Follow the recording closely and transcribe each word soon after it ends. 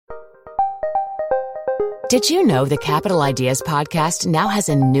Did you know the Capital Ideas podcast now has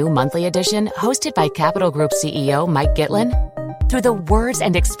a new monthly edition hosted by Capital Group CEO Mike Gitlin? Through the words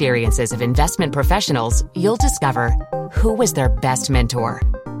and experiences of investment professionals, you'll discover who was their best mentor,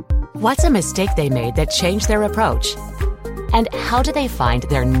 what's a mistake they made that changed their approach, and how do they find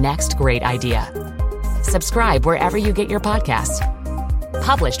their next great idea. Subscribe wherever you get your podcasts.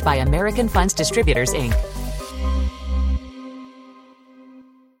 Published by American Funds Distributors, Inc.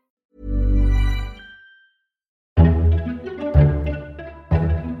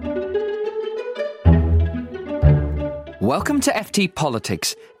 Welcome to FT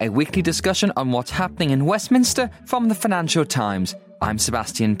Politics, a weekly discussion on what's happening in Westminster from the Financial Times. I'm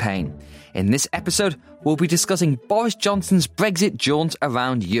Sebastian Payne. In this episode, we'll be discussing Boris Johnson's Brexit jaunt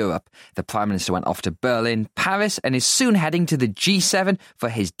around Europe. The Prime Minister went off to Berlin, Paris, and is soon heading to the G7 for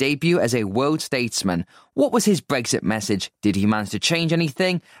his debut as a world statesman. What was his Brexit message? Did he manage to change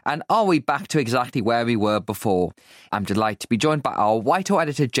anything? And are we back to exactly where we were before? I'm delighted to be joined by our Whitehall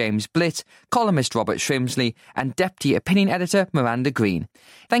editor James Blitz, columnist Robert Shrimsley, and deputy opinion editor Miranda Green.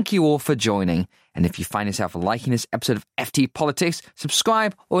 Thank you all for joining. And if you find yourself liking this episode of FT Politics,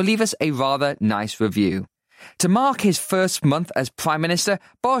 subscribe or leave us a rather nice review. To mark his first month as Prime Minister,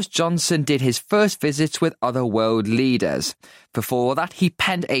 Boris Johnson did his first visits with other world leaders. Before that, he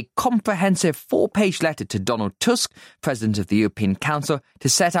penned a comprehensive 4-page letter to Donald Tusk, President of the European Council, to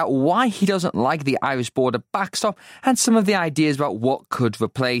set out why he doesn't like the Irish border backstop and some of the ideas about what could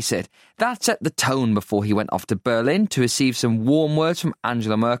replace it. That set the tone before he went off to Berlin to receive some warm words from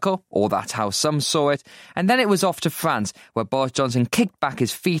Angela Merkel, or that's how some saw it, and then it was off to France, where Boris Johnson kicked back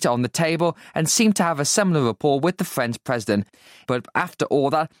his feet on the table and seemed to have a similar rapport with the French president. But after all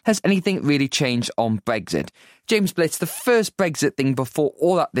that, has anything really changed on Brexit? James Blitz, the first Brexit thing before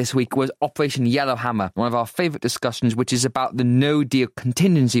all that this week was Operation Yellowhammer, one of our favourite discussions, which is about the no-deal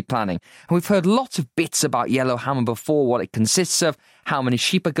contingency planning. And we've heard lots of bits about Yellowhammer before, what it consists of, how many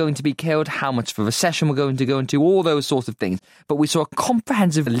sheep are going to be killed, how much of a recession we're going to go into, all those sorts of things. But we saw a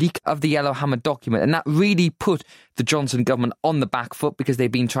comprehensive leak of the Yellowhammer document, and that really put the Johnson government on the back foot because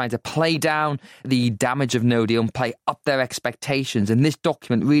they've been trying to play down the damage of no deal and play up their expectations. And this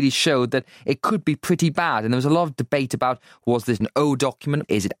document really showed that it could be pretty bad. And there was a lot of debate about, was this an O document,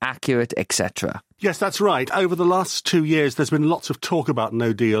 is it accurate, etc. Yes, that's right. Over the last 2 years, there's been lots of talk about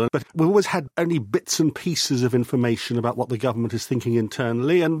no deal, but we've always had only bits and pieces of information about what the government is thinking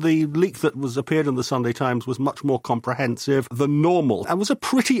internally, and the leak that appeared in the Sunday Times was much more comprehensive than normal and was a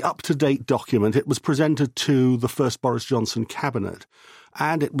pretty up-to-date document. It was presented to the first Boris Johnson cabinet,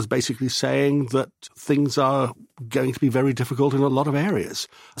 and it was basically saying that things are going to be very difficult in a lot of areas,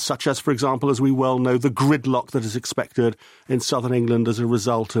 such as, for example, as we well know, the gridlock that is expected in southern England as a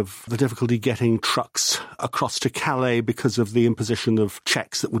result of the difficulty getting trucks across to Calais because of the imposition of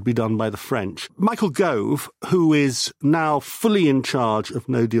checks that would be done by the French. Michael Gove, who is now fully in charge of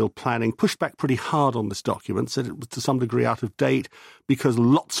no-deal planning, pushed back pretty hard on this document, said it was to some degree out of date because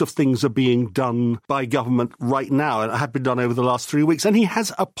lots of things are being done by government right now and have been done over the last 3 weeks. And he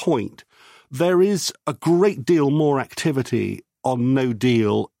has a point. There is a great deal more activity on no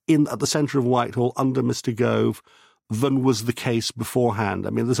deal at the centre of Whitehall under Mr. Gove than was the case beforehand. I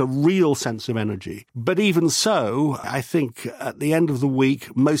mean, there's a real sense of energy. But even so, I think at the end of the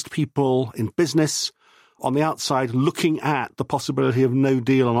week, most people in business on the outside looking at the possibility of no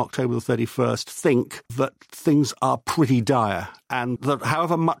deal on October the 31st think that things are pretty dire and that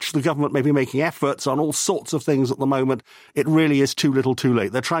however much the government may be making efforts on all sorts of things at the moment, it really is too little too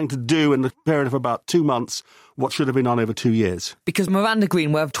late. They're trying to do in the period of about 2 months what should have been on over 2 years. Because Miranda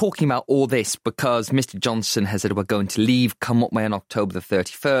Green, we're talking about all this because Mr. Johnson has said we're going to leave, come up with on October the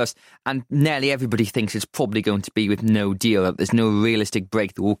 31st, and nearly everybody thinks it's probably going to be with no deal, that there's no realistic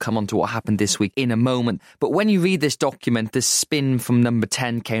breakthrough. We'll come on to what happened this week in a moment. But when you read this document, the spin from Number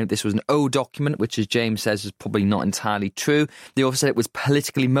 10 came, this was an O document, which as James says is probably not entirely true. They also said it was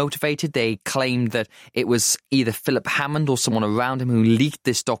politically motivated. They claimed that it was either Philip Hammond or someone around him who leaked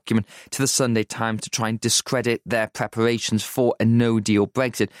this document to the Sunday Times to try and discredit their preparations for a no-deal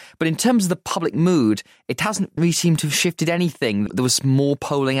Brexit. But in terms of the public mood, it hasn't really seemed to have shifted anything. There was more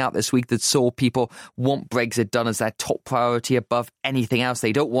polling out this week that saw people want Brexit done as their top priority above anything else.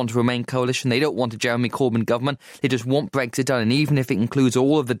 They don't want a Remain coalition. They don't want a Jeremy Corbyn government. They just want Brexit done. And even if it includes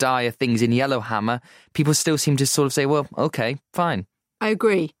all of the dire things in Yellowhammer, people still seem to sort of say, well, OK, fine. I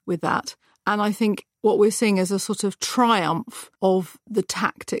agree with that. And I think what we're seeing is a sort of triumph of the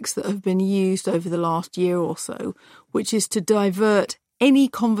tactics that have been used over the last year or so, which is to divert any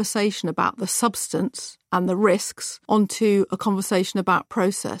conversation about the substance and the risks onto a conversation about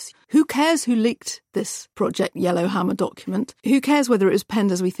process. Who cares who leaked this Project Yellowhammer document? Who cares whether it was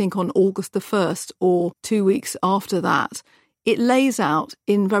penned, as we think, on August the 1st or 2 weeks after that? It lays out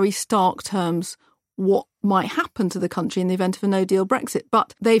in very stark terms what might happen to the country in the event of a no-deal Brexit.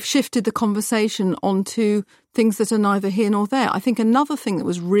 But they've shifted the conversation onto things that are neither here nor there. I think another thing that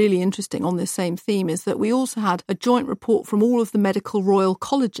was really interesting on this same theme is that we also had a joint report from all of the medical royal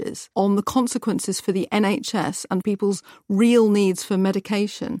colleges on the consequences for the NHS and people's real needs for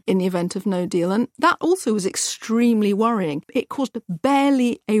medication in the event of no deal. And that also was extremely worrying. It caused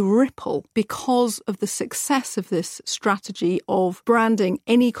barely a ripple because of the success of this strategy of branding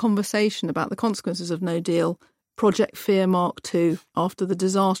any conversation about the consequences of no deal Project Fear Mark II, after the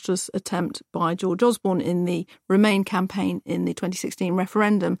disastrous attempt by George Osborne in the Remain campaign in the 2016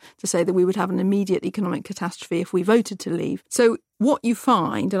 referendum to say that we would have an immediate economic catastrophe if we voted to leave. So what you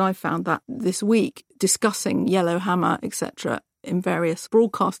find, and I found that this week, discussing Yellowhammer, etc., in various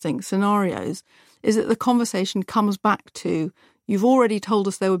broadcasting scenarios, is that the conversation comes back to, you've already told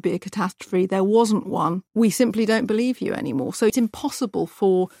us there would be a catastrophe. There wasn't one. We simply don't believe you anymore. So it's impossible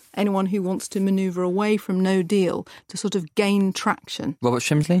for anyone who wants to manoeuvre away from no deal to sort of gain traction. Robert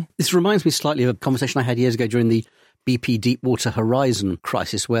Shrimsley? This reminds me slightly of a conversation I had years ago during the BP Deepwater Horizon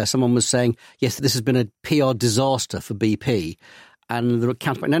crisis, where someone was saying, yes, this has been a PR disaster for BP. And the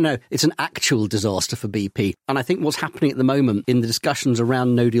counterpoint, no, it's an actual disaster for BP. And I think what's happening at the moment in the discussions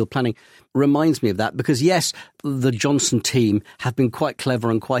around no-deal planning reminds me of that, because, yes, the Johnson team have been quite clever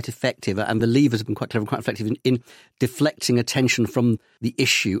and quite effective, and the Leavers have been quite clever and quite effective in deflecting attention from the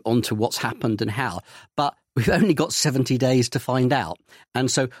issue onto what's happened and how. But we've only got 70 days to find out. And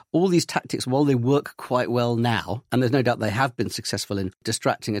so all these tactics, while they work quite well now, and there's no doubt they have been successful in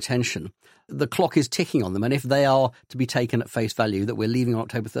distracting attention, the clock is ticking on them. And if they are to be taken at face value, that we're leaving on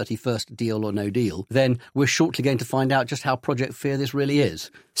October 31st, deal or no deal, then we're shortly going to find out just how Project Fear this really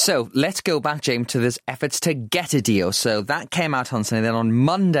is. So let's go back, James, to this efforts to get a deal. So that came out on Sunday. Then on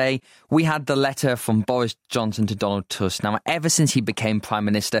Monday, we had the letter from Boris Johnson to Donald Tusk. Now, ever since he became Prime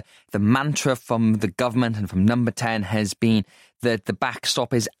Minister, the mantra from the government and from Number 10 has been that the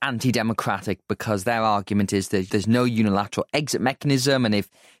backstop is anti-democratic, because their argument is that there's no unilateral exit mechanism, and if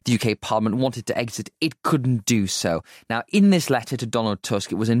the UK Parliament wanted to exit, it couldn't do so. Now, in this letter to Donald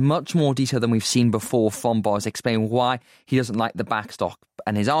Tusk, it was in much more detail than we've seen before from Boris, explaining why he doesn't like the backstop.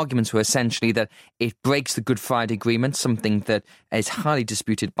 And his arguments were essentially that it breaks the Good Friday Agreement, something that is highly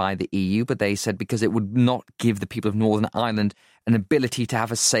disputed by the EU, but they said because it would not give the people of Northern Ireland an ability to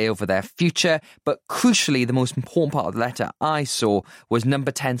have a say over their future. But crucially, the most important part of the letter I saw was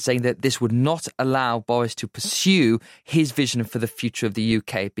Number 10 saying that this would not allow Boris to pursue his vision for the future of the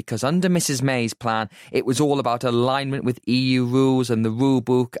UK, because under Mrs May's plan, it was all about alignment with EU rules and the rule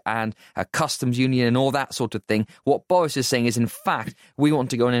book and a customs union and all that sort of thing. What Boris is saying is, in fact, we want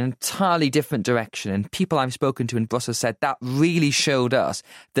to go in an entirely different direction. And people I've spoken to in Brussels said that really showed us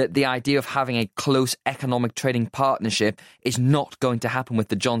that the idea of having a close economic trading partnership is not going to happen with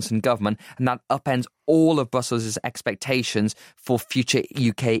the Johnson government, and that upends all of Brussels' expectations for future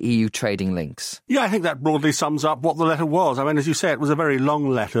UK-EU trading links. Yeah, I think that broadly sums up what the letter was. I mean, as you say, it was a very long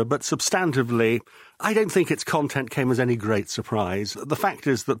letter, but substantively, I don't think its content came as any great surprise. The fact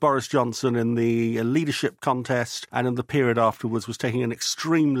is that Boris Johnson, in the leadership contest and in the period afterwards, was taking an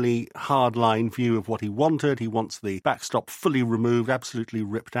extremely hardline view of what he wanted. He wants the backstop fully removed, absolutely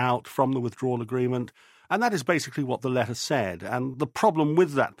ripped out from the withdrawal agreement. And that is basically what the letter said. And the problem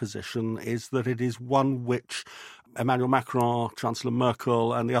with that position is that it is one which Emmanuel Macron, Chancellor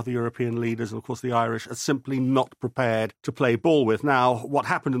Merkel and the other European leaders, and of course the Irish, are simply not prepared to play ball with. Now, what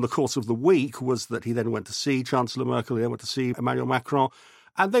happened in the course of the week was that he then went to see Chancellor Merkel, he then went to see Emmanuel Macron,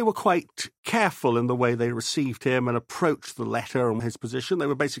 and they were quite careful in the way they received him and approached the letter and his position. They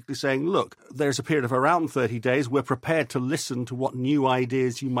were basically saying, look, there's a period of around 30 days. We're prepared to listen to what new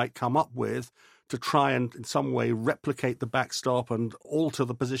ideas you might come up with to try and in some way replicate the backstop and alter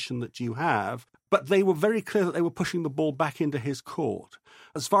the position that you have. But they were very clear that they were pushing the ball back into his court.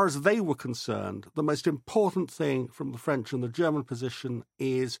 As far as they were concerned, the most important thing from the French and the German position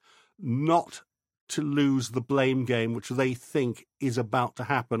is not to lose the blame game, which they think is about to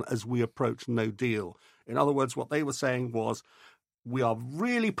happen as we approach no deal. In other words, what they were saying was, we are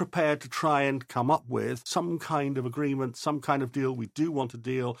really prepared to try and come up with some kind of agreement, some kind of deal. We do want a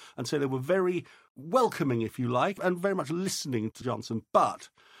deal. And so they were very welcoming, if you like, and very much listening to Johnson. But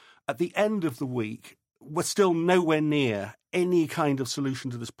at the end of the week, we're still nowhere near any kind of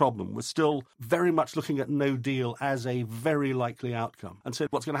solution to this problem. We're still very much looking at no deal as a very likely outcome. And so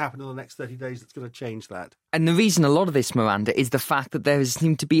what's going to happen in the next 30 days that's going to change that? And the reason a lot of this, Miranda, is the fact that there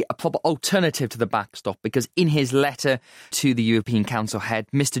seemed to be a proper alternative to the backstop, because in his letter to the European Council head,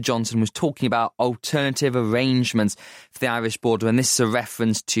 Mr Johnson was talking about alternative arrangements for the Irish border, and this is a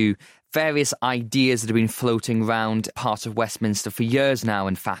reference to various ideas that have been floating around parts of Westminster for years now,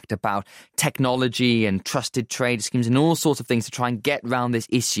 in fact, about technology and trusted trade schemes and all sorts of things to try and get around this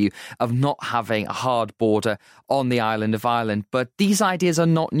issue of not having a hard border on the island of Ireland. But these ideas are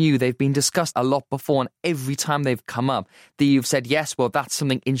not new. They've been discussed a lot before, and every time they've come up, the EU've said, yes, well, that's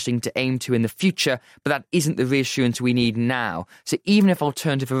something interesting to aim to in the future, but that isn't the reassurance we need now. So even if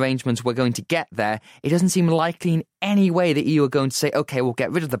alternative arrangements were going to get there, it doesn't seem likely in any way the EU are going to say, OK, we'll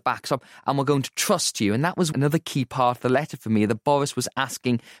get rid of the backstop and we're going to trust you. And that was another key part of the letter for me, that Boris was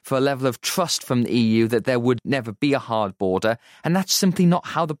asking for a level of trust from the EU that there would never be a hard border. And that's simply not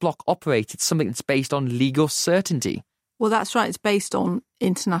how the bloc operates. It's something that's based on legal certainty. Well, that's right. It's based on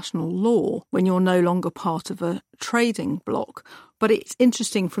international law when you're no longer part of a trading bloc. But it's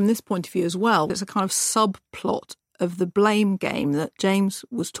interesting from this point of view as well. It's a kind of subplot of the blame game that James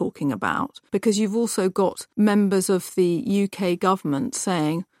was talking about, because you've also got members of the UK government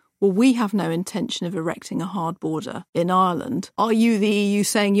saying, well, we have no intention of erecting a hard border in Ireland. Are you, the EU,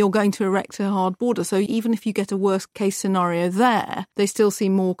 saying you're going to erect a hard border? So even if you get a worst case scenario there, they still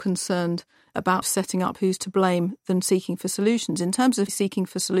seem more concerned about setting up who's to blame than seeking for solutions. In terms of seeking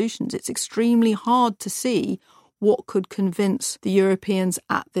for solutions, it's extremely hard to see what could convince the Europeans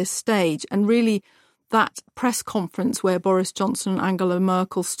at this stage. And really, that press conference where Boris Johnson and Angela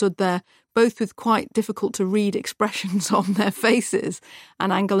Merkel stood there, both with quite difficult to read expressions on their faces.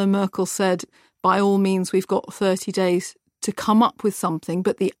 And Angela Merkel said, by all means, we've got 30 days to come up with something,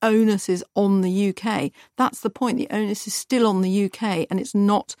 but the onus is on the UK. That's the point. The onus is still on the UK, and it's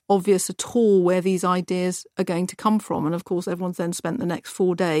not obvious at all where these ideas are going to come from. And of course, everyone's then spent the next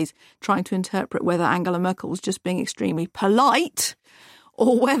 4 days trying to interpret whether Angela Merkel was just being extremely polite,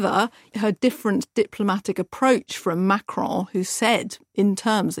 or whether her different diplomatic approach from Macron, who said in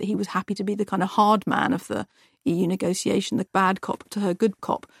terms that he was happy to be the kind of hard man of the EU negotiation, the bad cop to her good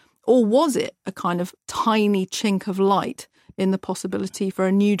cop, or was it a kind of tiny chink of light in the possibility for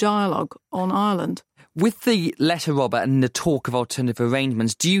a new dialogue on Ireland? With the letter, Robert, and the talk of alternative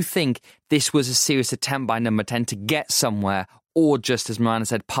arrangements, do you think this was a serious attempt by Number 10 to get somewhere, or just, as Miranda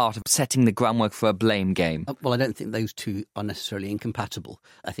said, part of setting the groundwork for a blame game? Well, I don't think those two are necessarily incompatible.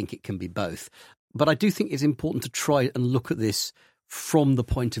 I think it can be both. But I do think it's important to try and look at this from the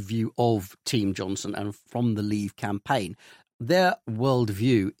point of view of Team Johnson and from the Leave campaign. Their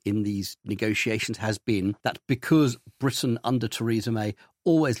worldview in these negotiations has been that because Britain under Theresa May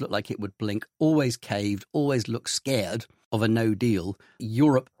always looked like it would blink, always caved, always looked scared of a no deal,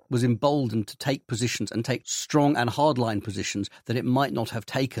 Europe was emboldened to take positions and take strong and hardline positions that it might not have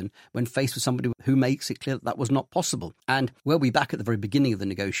taken when faced with somebody who makes it clear that that was not possible. And were we back at the very beginning of the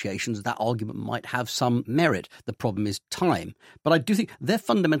negotiations, that argument might have some merit. The problem is time. But I do think their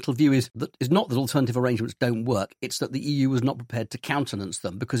fundamental view is not that alternative arrangements don't work, it's that the EU was not prepared to countenance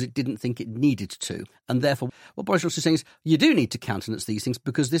them because it didn't think it needed to. And therefore, what Boris Johnson is saying is you do need to countenance these things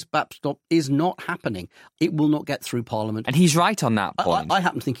because this backstop is not happening. It will not get through Parliament. And he's right on that point. I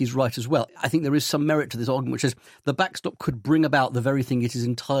happen to think he's right as well. I think there is some merit to this argument, which is the backstop could bring about the very thing it is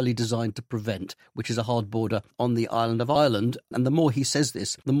entirely designed to prevent, which is a hard border on the island of Ireland. And the more he says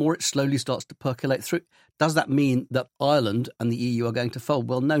this, the more it slowly starts to percolate through. Does that mean that Ireland and the EU are going to fold?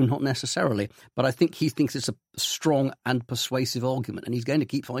 Well, no, not necessarily. But I think he thinks it's a strong and persuasive argument, and he's going to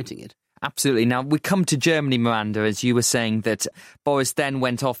keep fighting it. Absolutely. Now, we come to Germany, Miranda, as you were saying, that Boris then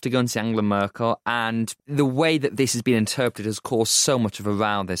went off to go and see Angela Merkel, and the way that this has been interpreted has caused so much of a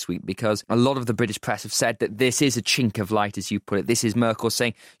row this week because a lot of the British press have said that this is a chink of light, as you put it. This is Merkel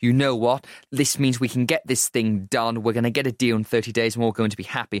saying, you know what, this means we can get this thing done, we're going to get a deal in 30 days and we're all going to be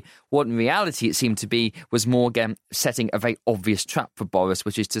happy. What in reality it seemed to be was more, again, setting a very obvious trap for Boris,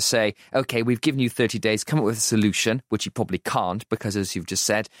 which is to say, OK, we've given you 30 days, come up with a solution, which he probably can't because, as you've just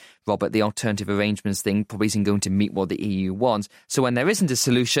said, Robert, the alternative arrangements thing probably isn't going to meet what the EU wants. So when there isn't a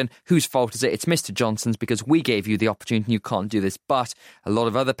solution, whose fault is it? It's Mr Johnson's because we gave you the opportunity and you can't do this. But a lot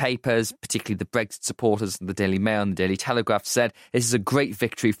of other papers, particularly the Brexit supporters, the Daily Mail and the Daily Telegraph, said this is a great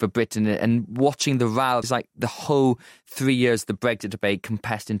victory for Britain. And watching the row is like the whole 3 years of the Brexit debate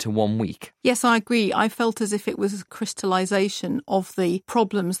compressed into 1 week. Yes, I agree. I felt as if it was a crystallisation of the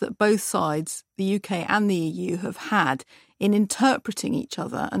problems that both sides, the UK and the EU, have had in interpreting each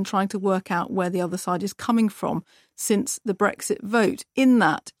other and trying to work out where the other side is coming from since the Brexit vote. In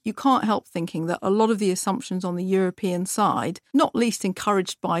that, you can't help thinking that a lot of the assumptions on the European side, not least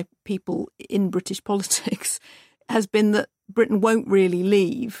encouraged by people in British politics, has been that Britain won't really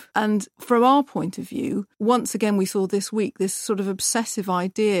leave. And from our point of view, once again, we saw this week this sort of obsessive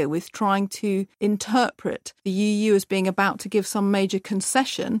idea with trying to interpret the EU as being about to give some major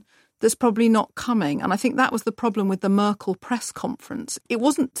concession that's probably not coming. And I think that was the problem with the Merkel press conference. It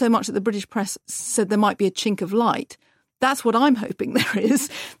wasn't so much that the British press said there might be a chink of light. That's what I'm hoping there is.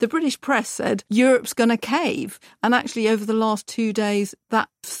 The British press said Europe's going to cave. And actually, over the last 2 days, that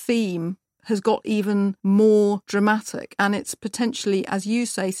theme has got even more dramatic. And it's potentially, as you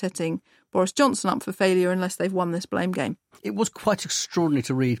say, setting Boris Johnson up for failure unless they've won this blame game. It was quite extraordinary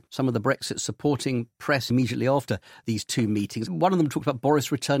to read some of the Brexit supporting press immediately after these two meetings. One of them talked about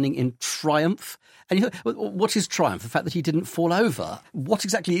Boris returning in triumph. And you thought, what is triumph? The fact that he didn't fall over? What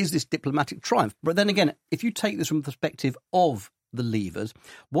exactly is this diplomatic triumph? But then again, if you take this from the perspective of the Leavers,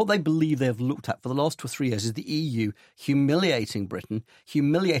 what they believe they have looked at for the last 2 or 3 years is the EU humiliating Britain,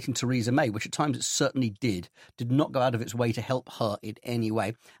 humiliating Theresa May, which at times it certainly did not go out of its way to help her in any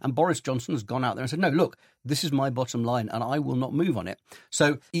way. And Boris Johnson has gone out there and said, no, look, this is my bottom line and I will not move on it.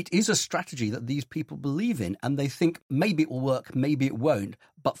 So it is a strategy that these people believe in and they think maybe it will work, maybe it won't.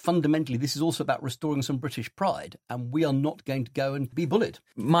 But fundamentally, this is also about restoring some British pride, and we are not going to go and be bullied.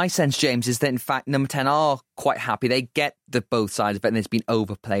 My sense, James, is that in fact Number 10 are quite happy. They get that both sides of it and it's been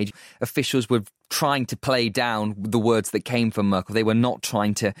overplayed. Officials were trying to play down the words that came from Merkel. They were not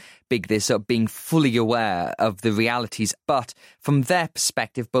trying to big this up, being fully aware of the realities. But from their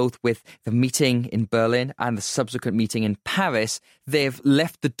perspective, both with the meeting in Berlin and the subsequent meeting in Paris, they've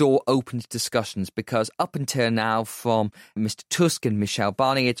left the door open to discussions because up until now, from Mr. Tusk and Michel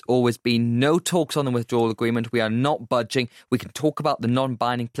Barnier, it's always been no talks on the withdrawal agreement. We are not budging. We can talk about the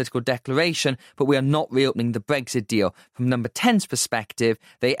non-binding political declaration, but we are not reopening the Brexit deal. From Number 10's perspective,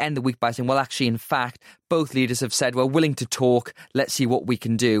 they end the week by saying, well, actually, in fact, both leaders have said we're willing to talk. Let's see what we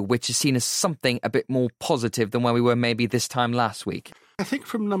can do, which is seen as something a bit more positive than where we were maybe this time last week. I think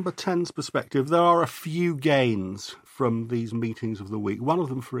from Number 10's perspective, there are a few gains from these meetings of the week. One of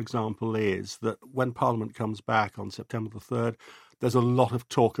them, for example, is that when Parliament comes back on September the 3rd, there's a lot of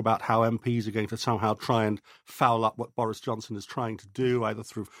talk about how MPs are going to somehow try and foul up what Boris Johnson is trying to do, either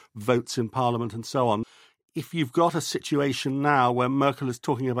through votes in Parliament and so on. If you've got a situation now where Merkel is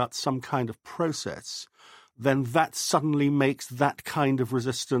talking about some kind of process, then that suddenly makes that kind of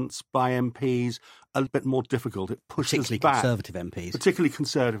resistance by MPs a bit more difficult. It pushes back. Particularly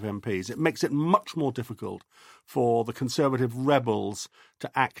conservative MPs. It makes it much more difficult for the conservative rebels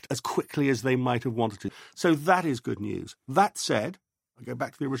to act as quickly as they might have wanted to. So that is good news. That said, I go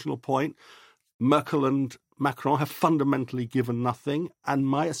back to the original point, Merkel and Macron have fundamentally given nothing, and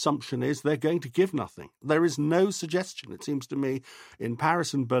my assumption is they're going to give nothing. There is no suggestion, it seems to me, in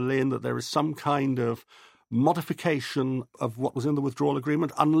Paris and Berlin that there is some kind of modification of what was in the withdrawal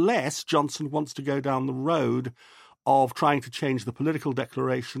agreement, unless Johnson wants to go down the road of trying to change the political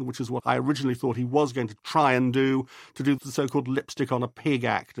declaration, which is what I originally thought he was going to try and do, to do the so-called lipstick on a pig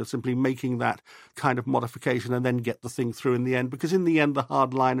act, of simply making that kind of modification and then get the thing through in the end. Because in the end, the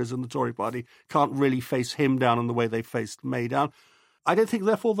hardliners in the Tory party can't really face him down in the way they faced May down. I don't think,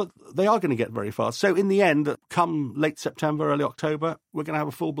 therefore, that they are going to get very far. So in the end, come late September, early October, we're going to have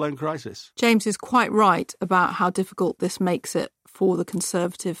a full-blown crisis. James is quite right about how difficult this makes it for the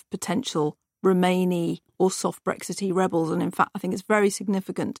Conservative potential Remainy or soft Brexity rebels. And in fact, I think it's very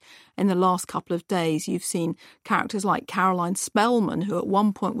significant in the last couple of days. You've seen characters like Caroline Spellman, who at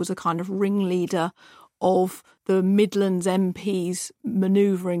one point was a kind of ringleader of the Midlands MPs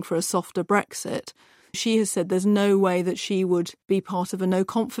manoeuvring for a softer Brexit. She has said there's no way that she would be part of a no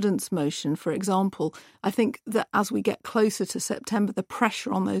confidence motion, for example. I think that as we get closer to September, the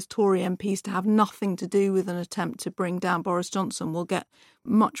pressure on those Tory MPs to have nothing to do with an attempt to bring down Boris Johnson will get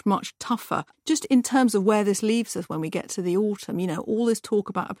much, much tougher. Just in terms of where this leaves us when we get to the autumn, you know, all this talk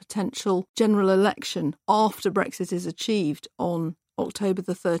about a potential general election after Brexit is achieved on October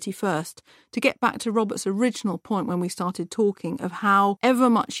the 31st. To get back to Robert's original point when we started talking of how ever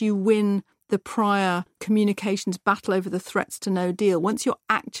much you win the prior communications battle over the threats to no deal, once you're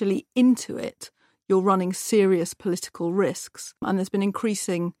actually into it, you're running serious political risks. And there's been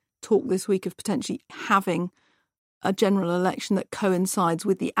increasing talk this week of potentially having a general election that coincides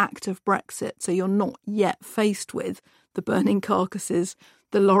with the act of Brexit. So you're not yet faced with the burning carcasses,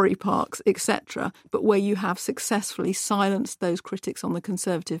 the lorry parks, etc., but where you have successfully silenced those critics on the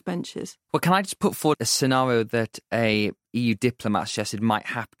Conservative benches. Well, can I just put forward a scenario that a EU diplomats suggested might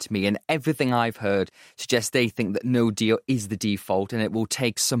happen to me, and everything I've heard suggests they think that no deal is the default and it will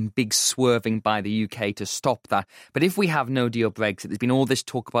take some big swerving by the UK to stop that. But if we have no deal Brexit, there's been all this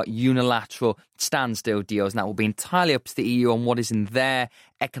talk about unilateral standstill deals, and that will be entirely up to the EU on what is in their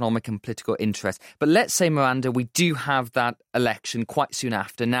economic and political interest. But let's say, Miranda, we do have that election quite soon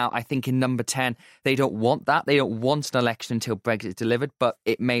after. Now, I think in number 10, they don't want that. They don't want an election until Brexit is delivered, but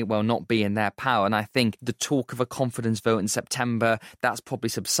it may well not be in their power. And I think the talk of a confidence vote in September, that's probably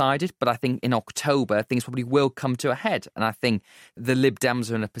subsided. But I think in October, things probably will come to a head. And I think the Lib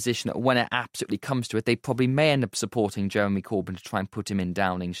Dems are in a position that when it absolutely comes to it, they probably may end up supporting Jeremy Corbyn to try and put him in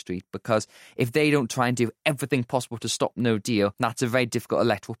Downing Street. Because if they don't try and do everything possible to stop no deal, that's a very difficult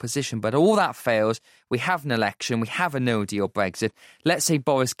electoral position. But all that fails, we have an election, we have a no deal Brexit. Let's say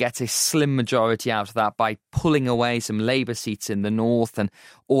Boris gets a slim majority out of that by pulling away some Labour seats in the north and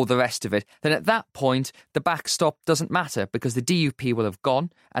all the rest of it. Then at that point, the backstop doesn't matter because the DUP will have gone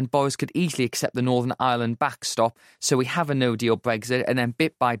and Boris could easily accept the Northern Ireland backstop. So we have a no deal Brexit, and then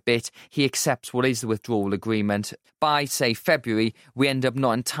bit by bit, he accepts what is the withdrawal agreement. By, say, February, we end up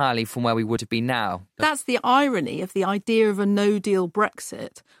not entirely from where we would have been now. That's the irony of the idea of a no-deal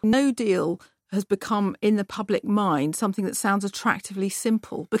Brexit. No deal has become, in the public mind, something that sounds attractively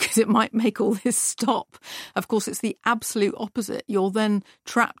simple because it might make all this stop. Of course, it's the absolute opposite. You're then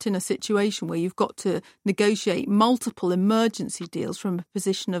trapped in a situation where you've got to negotiate multiple emergency deals from a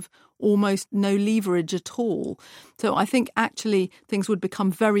position of almost no leverage at all. So I think actually things would become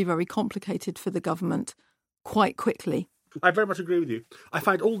very, very complicated for the government quite quickly. I very much agree with you. I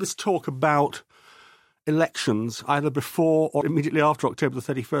find all this talk about elections, either before or immediately after October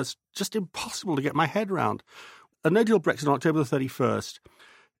the 31st, just impossible to get my head around. A no-deal Brexit on October the 31st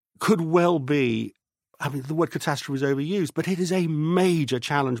could well be, I mean, the word catastrophe is overused, but it is a major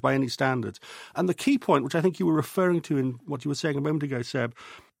challenge by any standards. And the key point, which I think you were referring to in what you were saying a moment ago, Seb,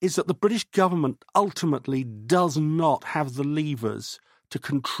 is that the British government ultimately does not have the levers to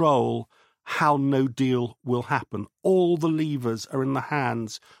control how no deal will happen. All the levers are in the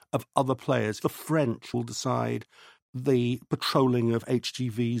hands of other players. The French will decide the patrolling of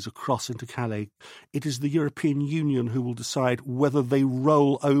HGVs across into Calais. It is the European Union who will decide whether they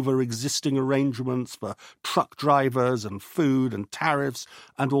roll over existing arrangements for truck drivers and food and tariffs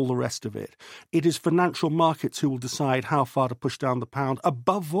and all the rest of it. It is financial markets who will decide how far to push down the pound.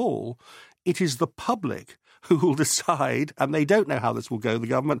 Above all, it is the public who will decide, and they don't know how this will go, the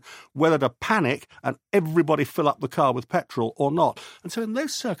government, whether to panic and everybody fill up the car with petrol or not. And so in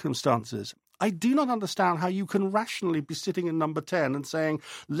those circumstances, I do not understand how you can rationally be sitting in number 10 and saying,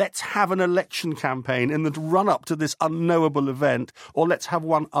 let's have an election campaign in the run-up to this unknowable event, or let's have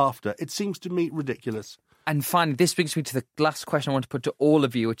one after. It seems to me ridiculous. And finally, this brings me to the last question I want to put to all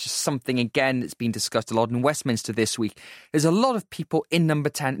of you, which is something, again, that's been discussed a lot in Westminster this week. There's a lot of people in number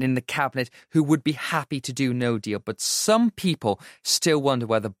 10 and in the cabinet who would be happy to do no deal, but some people still wonder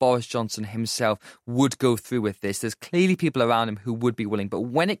whether Boris Johnson himself would go through with this. There's clearly people around him who would be willing, but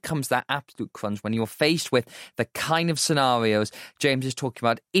when it comes to that absolute crunch, when you're faced with the kind of scenarios James is talking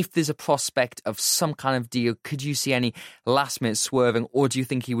about, if there's a prospect of some kind of deal, could you see any last-minute swerving, or do you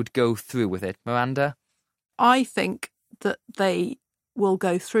think he would go through with it? Miranda? I think that they will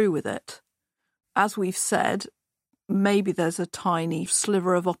go through with it. As we've said, maybe there's a tiny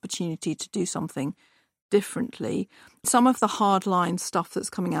sliver of opportunity to do something differently. Some of the hardline stuff that's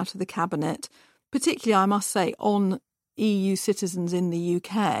coming out of the cabinet, particularly, I must say, on EU citizens in the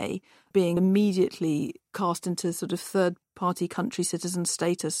UK being immediately cast into sort of third-party country citizen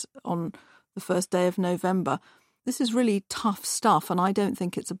status on the first day of November, this is really tough stuff, and I don't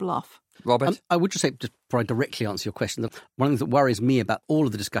think it's a bluff. Robert? I would just say, just before I directly answer your question, that one of the things that worries me about all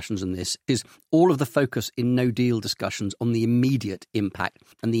of the discussions on this is all of the focus in no-deal discussions on the immediate impact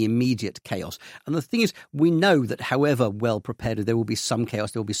and the immediate chaos. And the thing is, we know that however well prepared, there will be some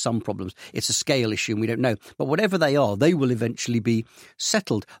chaos, there will be some problems. It's a scale issue and we don't know. But whatever they are, they will eventually be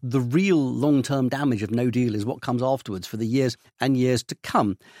settled. The real long-term damage of no deal is what comes afterwards for the years and years to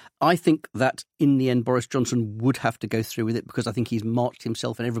come. I think that in the end, Boris Johnson would have to go through with it because I think he's marched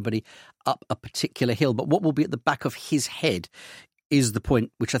himself and everybody up a particular hill. But what will be at the back of his head is the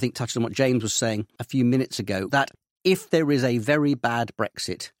point, which I think touched on what James was saying a few minutes ago, that if there is a very bad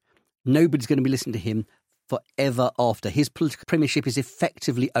Brexit, nobody's going to be listening to him forever after. His political premiership is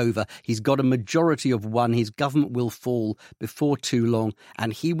effectively over. He's got a majority of one. His government will fall before too long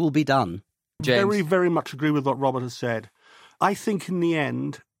and he will be done. James? Very, very much agree with what Robert has said. I think in the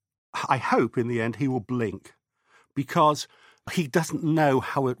end, I hope in the end he will blink because he doesn't know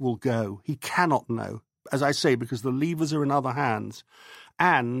how it will go. He cannot know, as I say, because the levers are in other hands.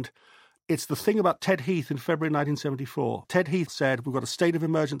 And It's the thing about Ted Heath in February 1974. Ted Heath said, we've got a state of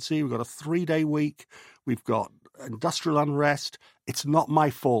emergency, we've got a 3-day week, we've got industrial unrest. It's not my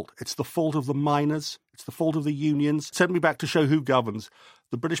fault. It's the fault of the miners. It's the fault of the unions. Send me back to show who governs.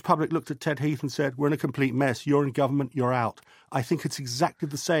 The British public looked at Ted Heath and said, we're in a complete mess. You're in government, you're out. I think it's exactly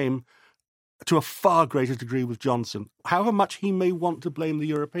the same to a far greater degree with Johnson. However much he may want to blame the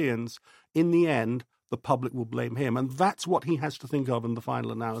Europeans, in the end, the public will blame him. And that's what he has to think of in the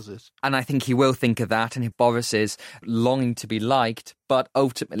final analysis. And I think he will think of that, and Boris is longing to be liked, but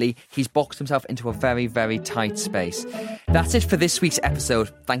ultimately he's boxed himself into a very, very tight space. That's it for this week's episode.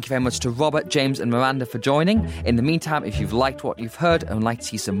 Thank you very much to Robert, James and Miranda for joining. In the meantime, if you've liked what you've heard and would like to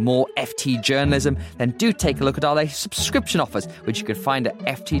see some more FT journalism, then do take a look at our latest subscription offers, which you can find at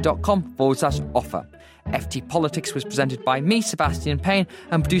ft.com/offer. FT Politics was presented by me, Sebastian Payne,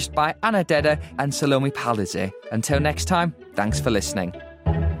 and produced by Anna Deda and Salome Paldizé. Until next time, thanks for listening.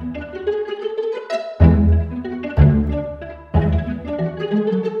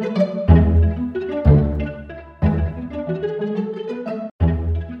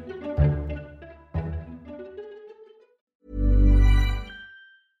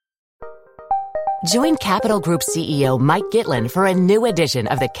 Join Capital Group CEO Mike Gitlin for a new edition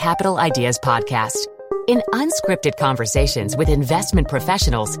of the Capital Ideas Podcast. In unscripted conversations with investment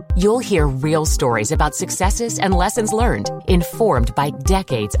professionals, you'll hear real stories about successes and lessons learned, informed by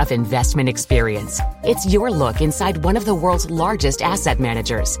decades of investment experience. It's your look inside one of the world's largest asset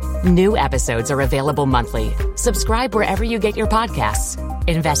managers. New episodes are available monthly. Subscribe wherever you get your podcasts.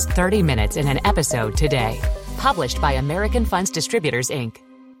 Invest 30 minutes in an episode today. Published by American Funds Distributors, Inc.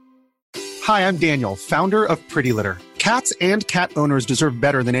 Hi, I'm Daniel, founder of Pretty Litter. Cats and cat owners deserve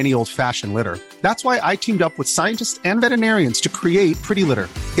better than any old-fashioned litter. That's why I teamed up with scientists and veterinarians to create Pretty Litter.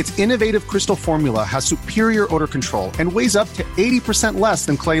 Its innovative crystal formula has superior odor control and weighs up to 80% less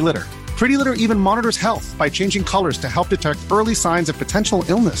than clay litter. Pretty Litter even monitors health by changing colors to help detect early signs of potential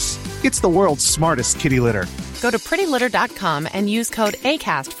illness. It's the world's smartest kitty litter. Go to prettylitter.com and use code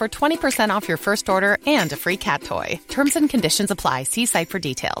ACAST for 20% off your first order and a free cat toy. Terms and conditions apply. See site for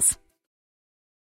details.